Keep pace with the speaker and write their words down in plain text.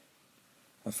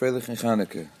A Freilich in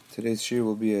Chanuka. Today's shir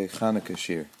will be a Chanuka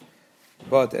shir.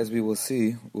 But, as we will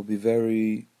see, will be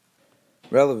very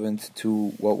relevant to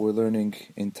what we're learning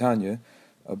in Tanya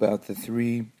about the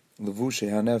three levushe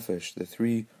hanefesh, the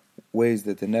three ways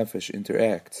that the nefesh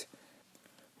interacts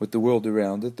with the world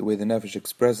around it, the way the nefesh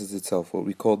expresses itself, what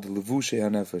we call the levushe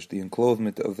hanefesh, the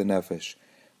enclothement of the nefesh,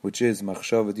 which is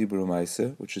machshava dibur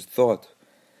u'maaseh, which is thought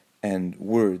and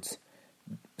words,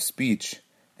 speech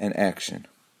and action.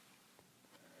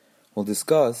 We'll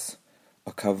discuss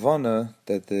a kavana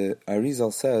that the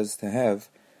Arizal says to have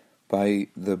by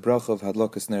the bracha of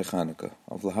Hadlakas Ner Chanuka,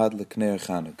 of Lahadlik Ner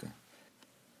Chanuka.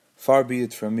 Far be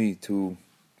it from me to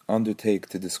undertake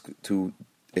to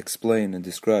explain and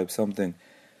describe something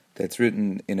that's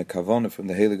written in a kavana from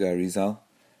the Heilige Arizal,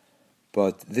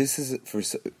 but this is,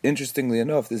 interestingly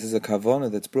enough, this is a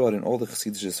kavana that's brought in all the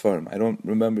Chassidish Sfarim. I don't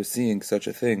remember seeing such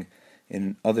a thing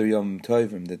in other Yom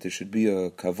Tovim, that there should be a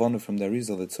kavana from the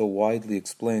Arizal that's so widely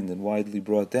explained and widely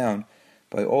brought down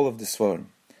by all of the Sfarim.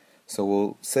 So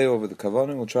we'll say over the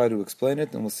kavana, we'll try to explain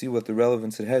it, and we'll see what the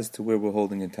relevance it has to where we're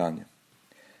holding in Tanya.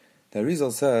 The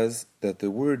Arizal says that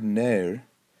the word ner,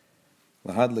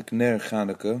 lahadlik ner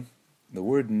Chanuka, the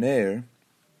word ner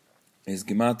is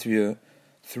gematria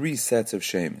 3 sets of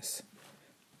shemus.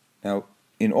 Now,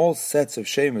 in all sets of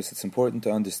shemus, it's important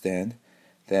to understand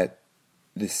that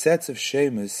the sets of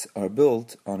shemus are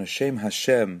built on a shem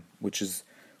Hashem, which is,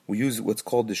 we use what's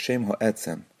called the shem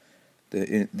ha'etzem,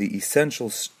 the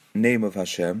essential name of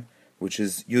Hashem, which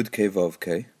is Yud Kei Vav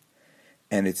Kei,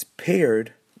 and it's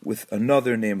paired with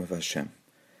another name of Hashem.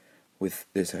 With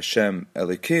this Hashem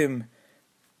Elikim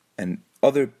and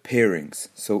other pairings.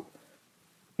 So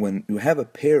when you have a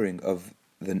pairing of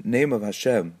the name of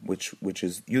Hashem, which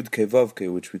is Yud Kei Vav Kei,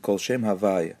 which we call Shem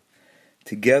Havaya,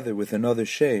 together with another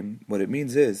shem, what it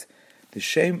means is, the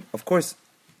shem, of course,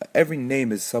 every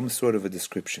name is some sort of a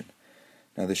description.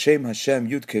 Now the shem Hashem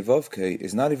Yud Kei Vav Kei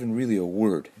is not even really a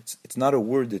word. It's not a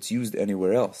word that's used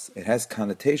anywhere else. It has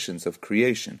connotations of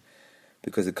creation,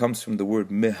 because it comes from the word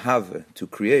mehave, to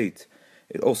create.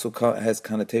 It also has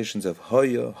connotations of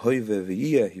hoya, hoive,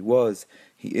 v'yiyah, he was,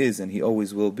 he is, and he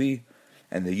always will be.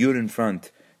 And the yud in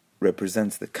front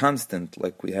represents the constant,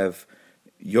 like we have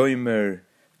yoimer,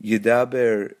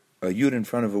 yidaber, a yud in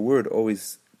front of a word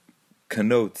always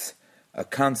connotes a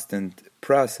constant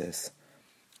process.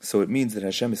 So it means that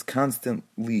Hashem is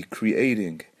constantly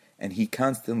creating, and He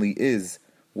constantly is,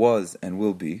 was, and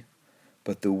will be.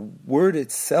 But the word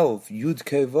itself, Yud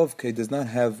Kei Vav Kei, does not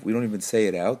have, we don't even say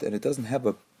it out, and it doesn't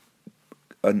have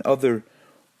another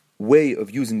way of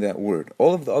using that word.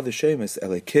 All of the other shemus,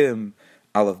 Elikim,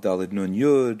 Aleph Daled Nun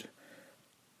Yud,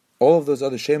 all of those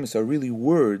other shemus are really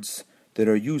words that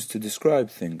are used to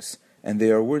describe things, and they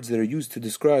are words that are used to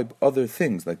describe other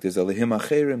things, like there's Elihim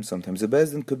Acherim, sometimes a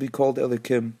Bezdin could be called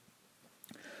Elikim.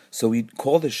 So we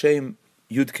call the Shem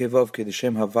Yud Kei Vav Kei, the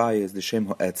Shem Havaya, is the Shem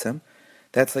Ha'etzem.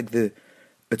 That's like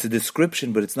it's a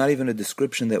description, but it's not even a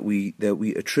description that we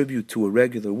attribute to a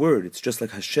regular word. It's just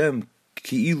like Hashem,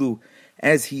 Ki'ilu,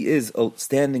 as He is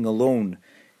standing alone,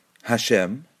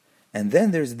 Hashem. And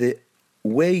then there's the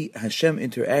way Hashem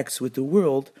interacts with the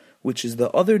world, which is the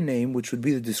other name, which would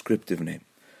be the descriptive name.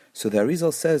 So the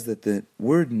Arizal says that the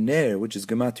word ner, which is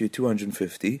gematria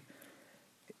 250,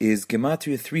 is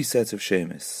gematria 3 sets of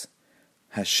shemus.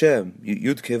 Hashem,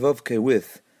 Yud Kei Vav Kei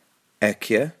with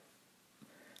Ekya,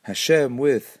 Hashem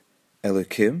with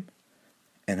Elikim,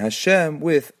 and Hashem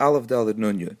with Aleph Daled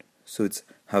Nun Yud. So it's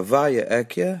Havaya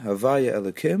Ekya, Havaya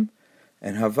Elikim,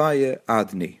 and Havaya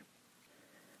Adni.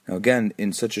 Now again,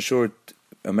 in such a short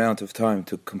amount of time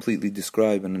to completely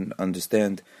describe and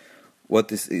understand what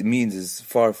this means is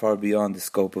far, far beyond the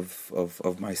scope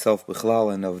of myself,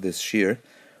 Bichlal, and of this shir.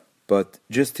 But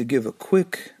just to give a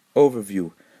quick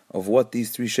overview of what these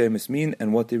 3 shemus mean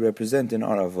and what they represent in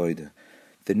our avodah.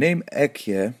 The name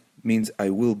Ekye means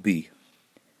I will be.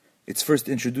 It's first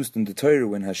introduced in the Torah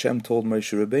when Hashem told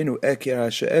Moshe Rabbeinu, Ekye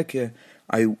Hashe Ekye,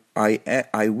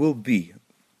 I will be.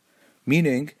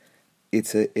 Meaning,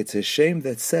 it's a shame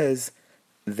that says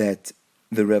that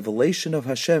the revelation of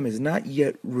Hashem is not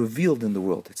yet revealed in the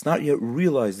world. It's not yet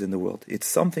realized in the world. It's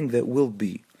something that will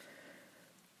be.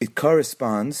 It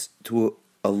corresponds to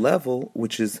a level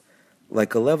which is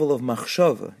like a level of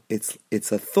machshava. It's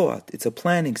a thought. It's a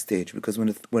planning stage, because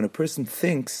when a person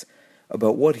thinks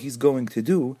about what he's going to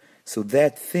do, so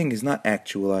that thing is not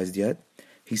actualized yet.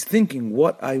 He's thinking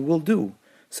what I will do.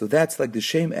 So that's like the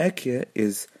Shem Ekye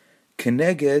is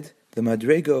keneged the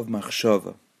madrega of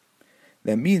machshava.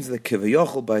 That means that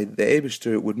Kivayachol by the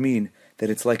Eibishter, it would mean that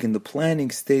it's like in the planning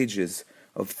stages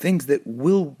of things that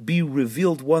will be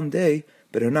revealed one day,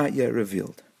 but are not yet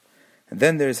revealed. And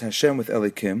then there's Hashem with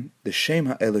Elikim. The Shem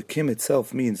HaElikim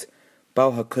itself means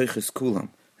Bal HaKoiches Kulam.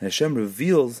 And Hashem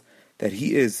reveals that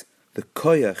He is the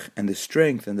koyach and the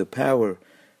strength and the power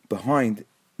behind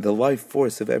the life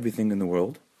force of everything in the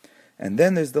world. And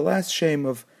then there's the last Shem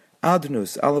of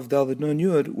Adnus, Aleph Daled Nun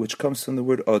Yud, which comes from the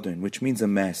word Adon, which means a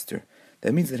master.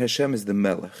 That means that Hashem is the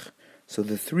Melech. So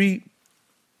the three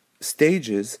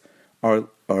stages are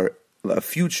a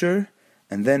future,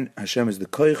 and then Hashem is the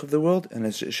koyach of the world, and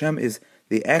Hashem is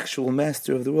the actual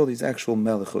master of the world, He's actual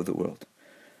Melech of the world.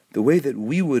 The way that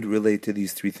we would relate to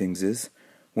these three things is,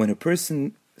 when a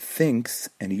person thinks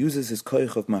and uses his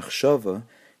koyach of machshava,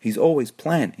 he's always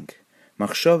planning.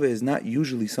 Machshava is not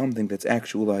usually something that's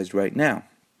actualized right now.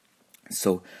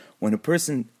 So when a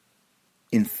person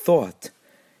in thought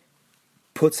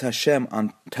puts Hashem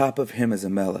on top of him as a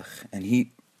melech, and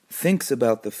he thinks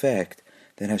about the fact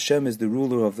that Hashem is the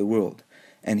ruler of the world,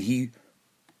 and he,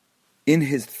 in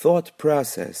his thought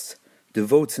process,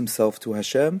 devotes himself to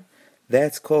Hashem,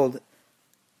 that's called,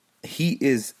 he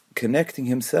is connecting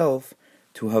himself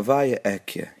to Havaya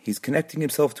Ekya. He's connecting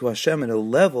himself to Hashem at a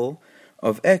level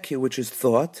of Ekya, which is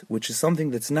thought, which is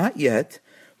something that's not yet,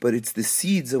 but it's the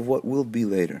seeds of what will be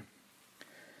later.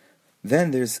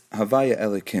 Then there's Havaya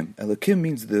Elikim. Elikim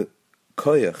means the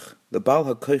koyach, the Bal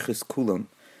HaKoiches Kulam,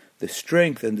 the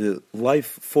strength and the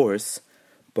life force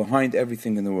behind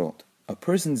everything in the world. A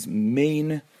person's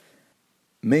main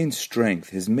strength,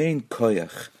 his main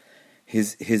koyach,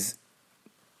 his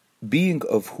being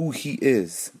of who he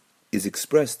is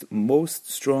expressed most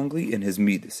strongly in his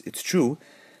midas. It's true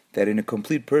that in a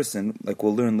complete person, like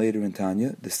we'll learn later in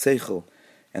Tanya, the seichel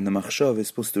and the machshav is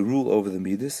supposed to rule over the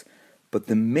midas, but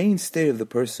the main state of the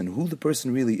person, who the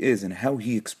person really is and how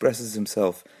he expresses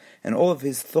himself, and all of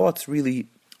his thoughts really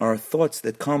are thoughts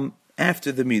that come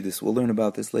after the midas. We'll learn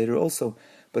about this later also.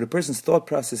 But a person's thought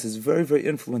process is very, very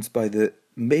influenced by the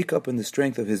makeup and the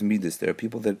strength of his midas. There are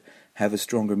people that have a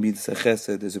stronger midas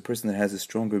hachesed. There's a person that has a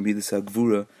stronger midas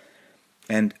hagvura.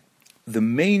 And the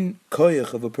main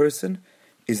koyach of a person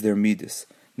is their midas.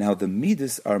 Now, the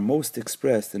midas are most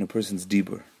expressed in a person's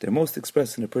dibur. They're most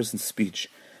expressed in a person's speech,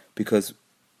 because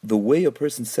the way a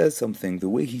person says something, the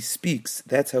way he speaks,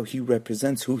 that's how he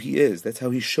represents who he is. That's how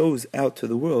he shows out to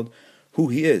the world who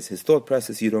he is. His thought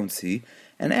process you don't see,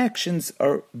 and actions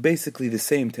are basically the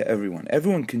same to everyone.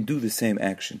 Everyone can do the same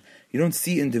action. You don't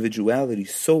see individuality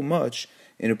so much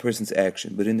in a person's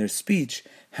action, but in their speech,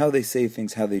 how they say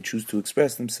things, how they choose to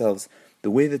express themselves,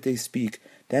 the way that they speak,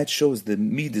 that shows the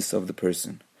midas of the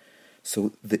person.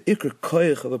 So the ikr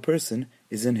koyach of a person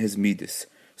is in his midas.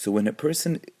 So when a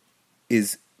person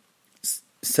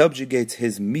subjugates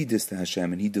his midas to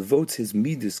Hashem, and he devotes his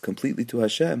midas completely to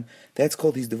Hashem, that's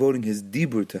called he's devoting his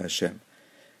dibur to Hashem.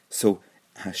 So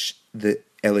the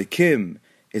Elikim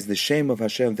is the shame of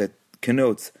Hashem that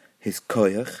connotes his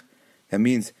koyach. That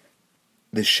means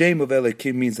the shame of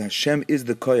Elikim means Hashem is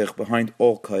the koyach behind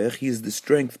all koyach. He is the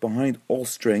strength behind all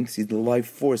strengths. He's the life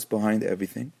force behind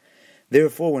everything.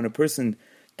 Therefore, when a person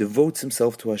devotes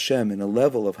himself to Hashem in a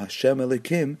level of Hashem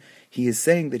Elikim, he is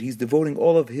saying that he's devoting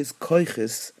all of his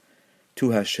koyches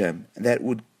to Hashem. That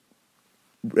would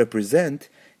represent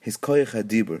his koyach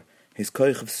hadibur, his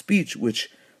koyach of speech, which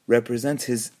represents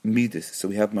his midas. So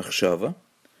we have machshava,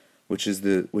 which is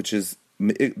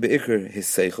be'ikr his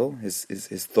seichel,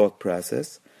 his thought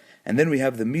process, and then we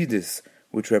have the midas,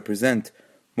 which represent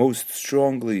most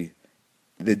strongly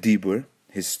the dibur,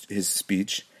 his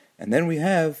speech, and then we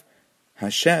have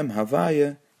Hashem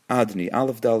Havaya Adni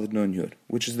Aleph Daled Nun Yud,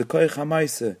 which is the koyach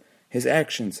hamaisa, his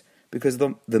actions, because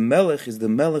the melech is the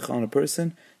melech on a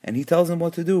person, and he tells him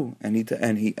what to do, and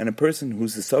a person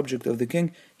who's the subject of the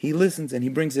king, he listens and he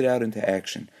brings it out into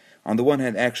action. On the one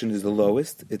hand, action is the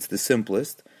lowest, it's the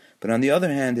simplest, but on the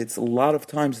other hand, it's a lot of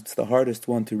times it's the hardest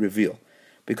one to reveal,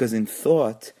 because in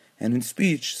thought and in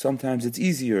speech, sometimes it's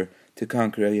easier to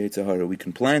conquer Yetzer Hara. We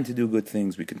can plan to do good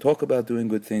things, we can talk about doing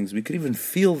good things, we can even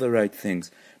feel the right things,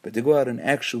 but to go out and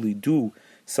actually do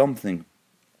something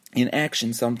in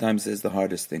action sometimes is the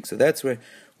hardest thing. So that's where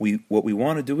what we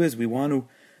want to do is we want to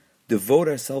devote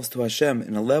ourselves to Hashem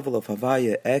in a level of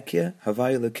Havaya Ekya,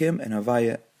 Havaya Lakim, and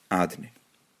Havaya Adni.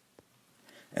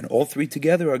 And all three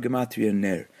together are Gematria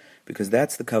Ner, because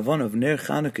that's the kavan of Ner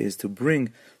Chanuka, is to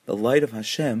bring the light of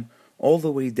Hashem all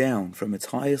the way down from its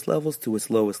highest levels to its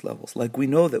lowest levels. Like we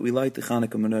know that we light the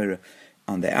Chanuka menorah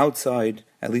on the outside,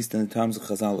 at least in the times of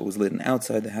Chazal, it was lit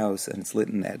outside the house, and it's lit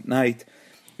at night,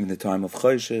 in the time of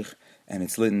Choshech, and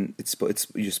it's lit.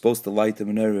 You're supposed to light the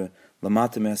menorah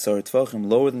lamata me'asar tefachim,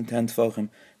 lower than 10 tefachim,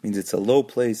 means it's a low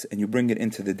place, and you bring it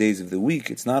into the days of the week.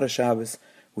 It's not a Shabbos,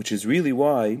 which is really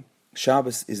why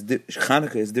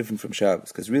Chanukah is different from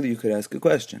Shabbos, because really you could ask a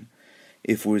question.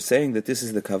 If we're saying that this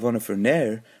is the Kavona for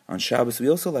Ner, on Shabbos we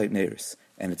also light Neris.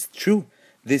 And it's true,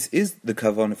 this is the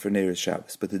Kavona for Neris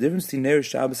Shabbos. But the difference between Neris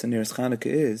Shabbos and Neris Chanukah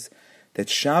is that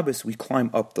Shabbos we climb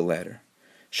up the ladder.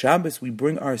 Shabbos we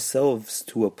bring ourselves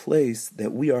to a place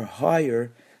that we are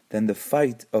higher than the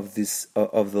fight of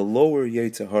the lower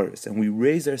Yetzer Haras, and we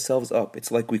raise ourselves up.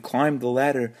 It's like we climb the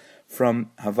ladder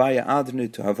from Havaya Adonai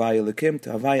to Havaya Lekim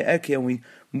to Havaya Eki, and we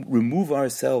remove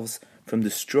ourselves from the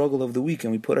struggle of the week,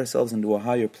 and we put ourselves into a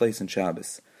higher place in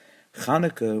Shabbos.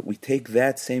 Chanukah, we take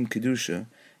that same Kedusha,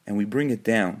 and we bring it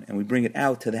down, and we bring it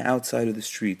out to the outside of the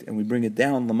street, and we bring it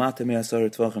down Lamata Me'asar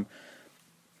Tvachim,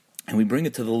 and we bring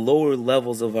it to the lower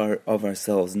levels of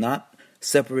ourselves, not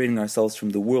separating ourselves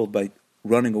from the world by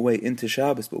running away into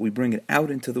Shabbos, but we bring it out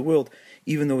into the world,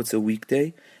 even though it's a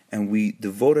weekday, and we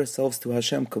devote ourselves to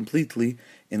Hashem completely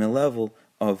in a level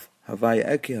of Havaya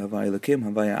Eki, Havaya Lakim,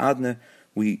 Havaya Adna.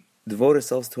 We devote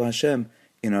ourselves to Hashem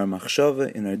in our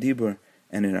machshava, in our dibur,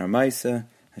 and in our maisa.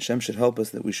 Hashem should help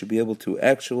us that we should be able to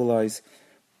actualize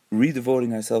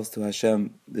redevoting ourselves to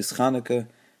Hashem this Chanukah,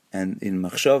 and in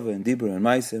machshava and dibur and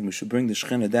maisa, and we should bring the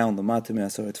Shechina down, the Mata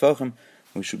Me'asar Tvachim.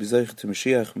 We should be zeicher to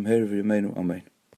Mashiach, Meher v'Yameinu, Amen.